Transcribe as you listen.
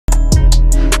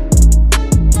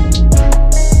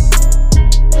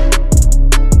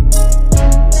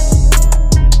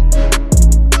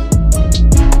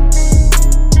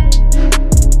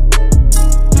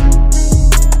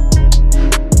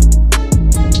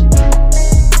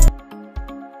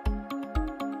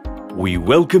We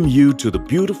welcome you to the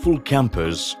beautiful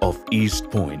campus of East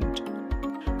Point.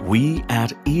 We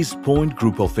at East Point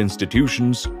Group of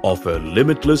Institutions offer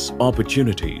limitless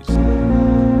opportunities.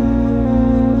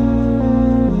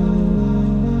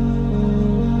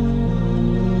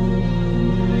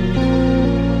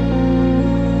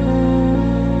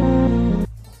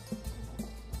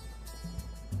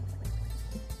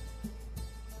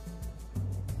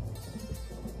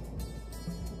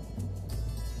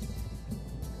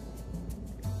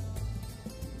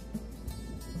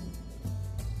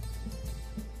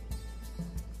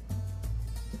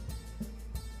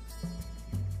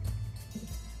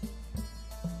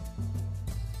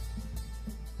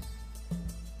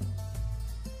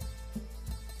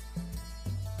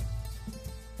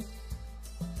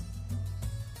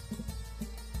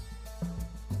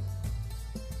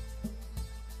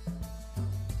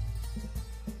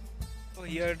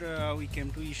 Here we came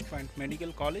to East Point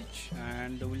Medical College,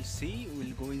 and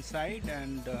we'll go inside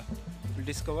and we'll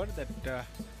discover that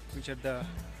which are the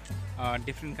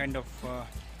different kind of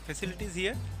facilities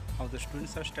here, how the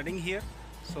students are studying here.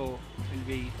 So we'll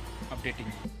be updating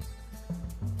you.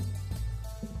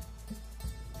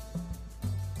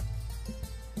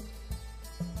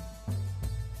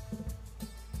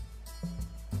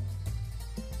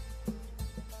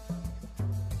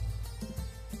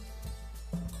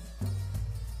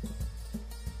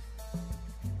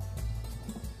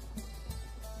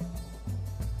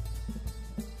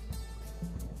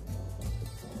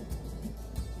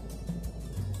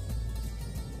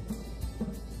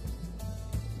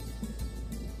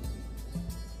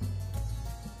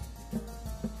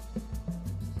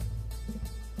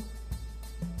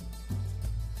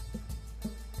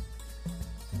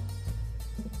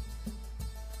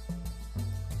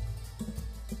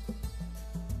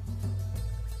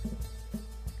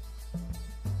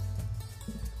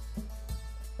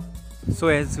 So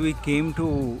as we came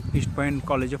to East Point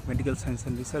College of Medical Science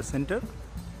and Research Center,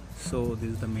 so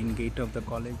this is the main gate of the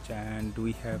college, and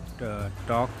we have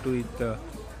talked with the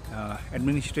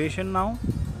administration now,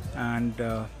 and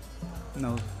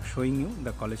now showing you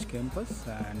the college campus.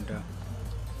 And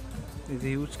this is a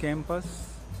huge campus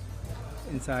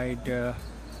inside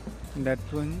that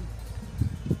one,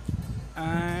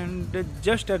 and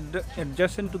just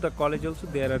adjacent to the college also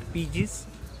there are PGs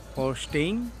for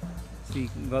staying. See,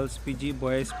 girls PG,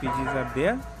 boys PGs are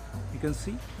there, you can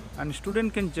see, and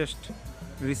student can just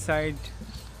reside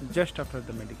just after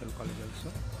the medical college also.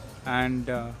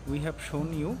 And we have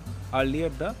shown you earlier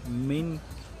the main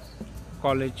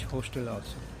college hostel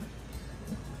also.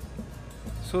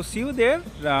 So see you there.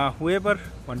 Whoever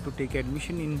want to take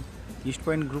admission in East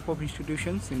Point Group of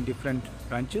Institutions in different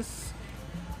branches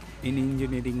in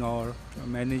engineering or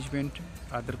management,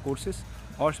 other courses,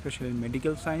 or especially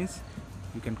medical science,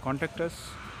 you can contact us.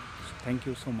 Thank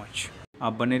you so much.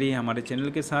 आप बने रहिए हमारे channel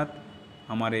के साथ.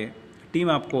 हमारे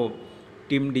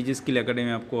team DG skill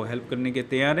academy आपको help करने के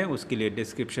तैयार है. उसके लिए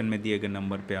डिस्क्रिप्शन में दिए गए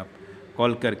नंबर पे आप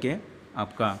कॉल करके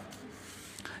आपका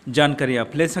जानकारी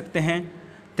आप ले सकते हैं.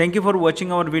 Thank you for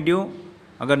watching our video.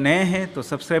 अगर नए हैं तो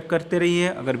सब्सक्राइब करते रहिए.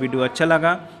 अगर वीडियो अच्छा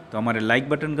लगा तो हमारे लाइक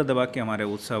बटन का दबा के हमारे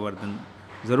उत्साहवर्धन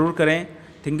ज़रूर करें.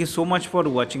 Thank you so much for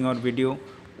watching our video.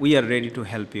 We are ready to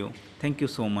help you. Thank you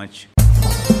so much.